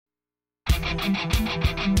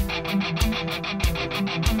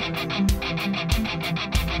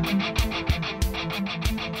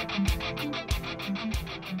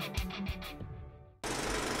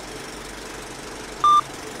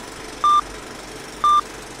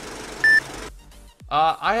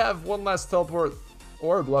I have one last teleport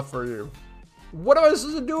orb left for you. What am I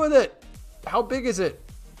supposed to do with it? How big is it?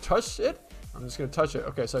 Touch it? I'm just gonna touch it.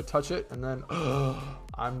 Okay, so I touch it and then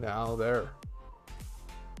I'm now there.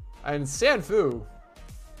 And Sanfu.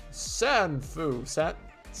 Sanfu? Is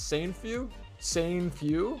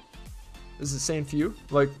it sane few?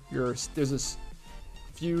 Like there's this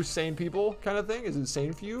few sane people kind of thing? Is it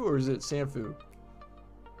sane few or is it Sanfu?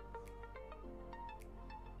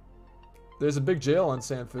 There's a big jail in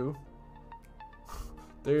Sanfu.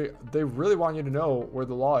 They really want you to know where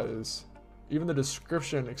the law is. Even the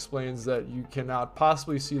description explains that you cannot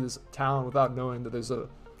possibly see this town without knowing that there's a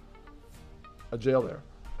jail there.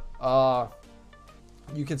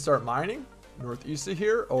 You can start mining northeast of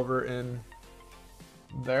here, over in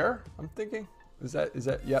there. I'm thinking, is that?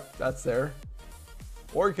 Yep, that's there.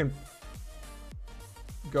 Or you can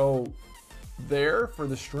go there for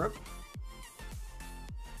the shrimp.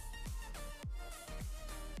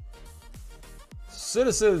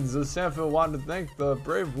 Citizens of Sanfil wanted to thank the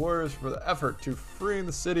brave warriors for the effort to freeing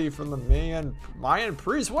the city from the Mayan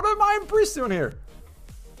priests. What are Mayan priests doing here?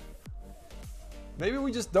 Maybe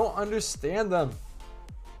we just don't understand them.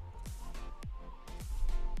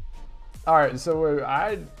 Alright, so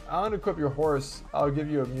I'll unequip your horse. I'll give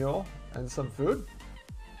you a mule and some food.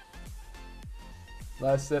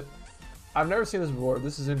 That's it. I've never seen this before.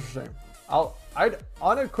 This is interesting. I'd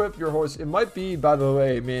unequip your horse. It might be, by the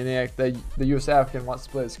way, Maniac, that the US African wants to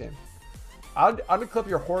play this game. I'll unequip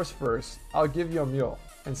your horse first. I'll give you a mule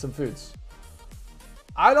and some foods.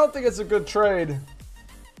 I don't think it's a good trade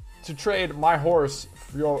to trade my horse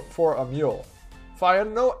for a mule. If I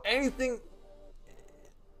know anything,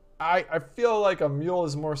 I feel like a mule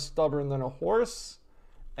is more stubborn than a horse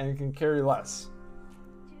and can carry less.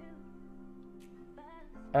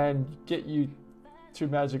 And get you to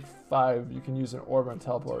magic 5, you can use an orb and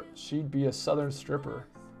teleport. She'd be a southern stripper.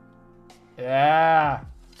 Yeah.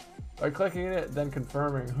 By clicking it, then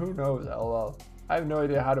confirming. Who knows, LOL. I have no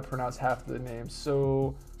idea how to pronounce half the names,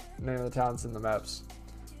 so name of the towns in the maps.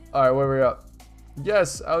 Alright, where are we at?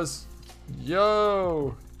 Yes, I was...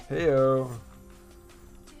 Yo! Heyo.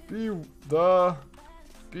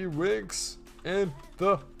 BWinks in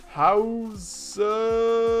the house.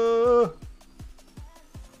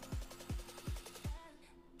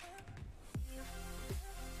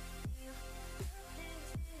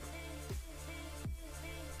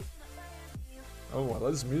 Oh, I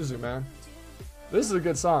love this music, man. This is a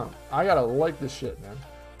good song. I gotta like this shit, man.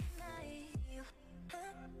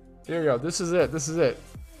 Here we go. This is it. This is it.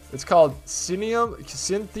 It's called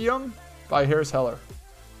Cynthium by Harris Heller.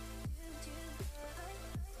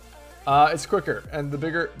 It's quicker, and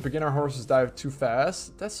the beginner horses dive too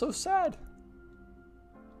fast. That's so sad.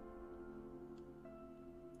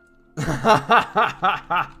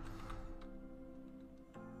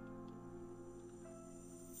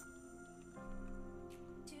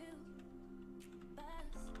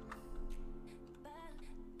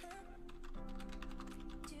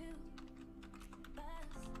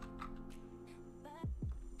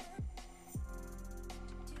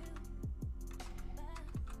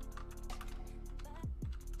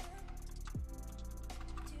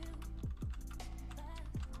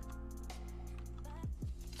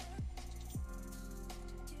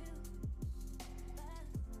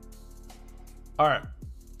 All right,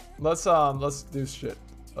 let's do shit.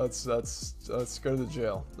 Let's go to the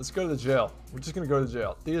jail. Let's go to the jail. We're just gonna go to the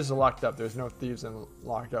jail. Thieves are locked up. There's no thieves in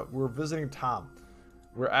locked up. We're visiting Tom.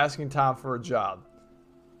 We're asking Tom for a job.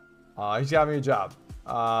 He's got me a job.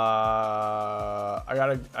 I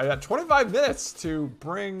got 25 minutes to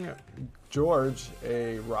bring George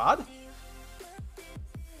a rod.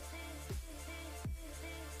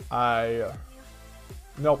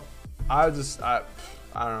 Nope. I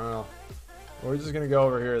don't know. We're just gonna go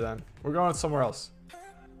over here then. We're going somewhere else.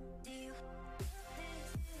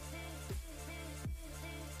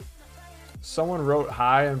 Someone wrote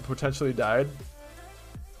hi and potentially died.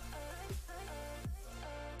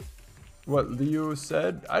 What Leo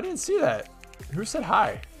said? I didn't see that. Who said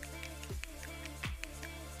hi?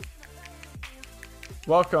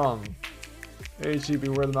 Welcome. HEB,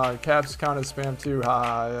 word of the mouth. Caps count as spam too.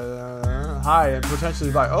 Hi and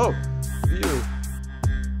potentially die. Oh.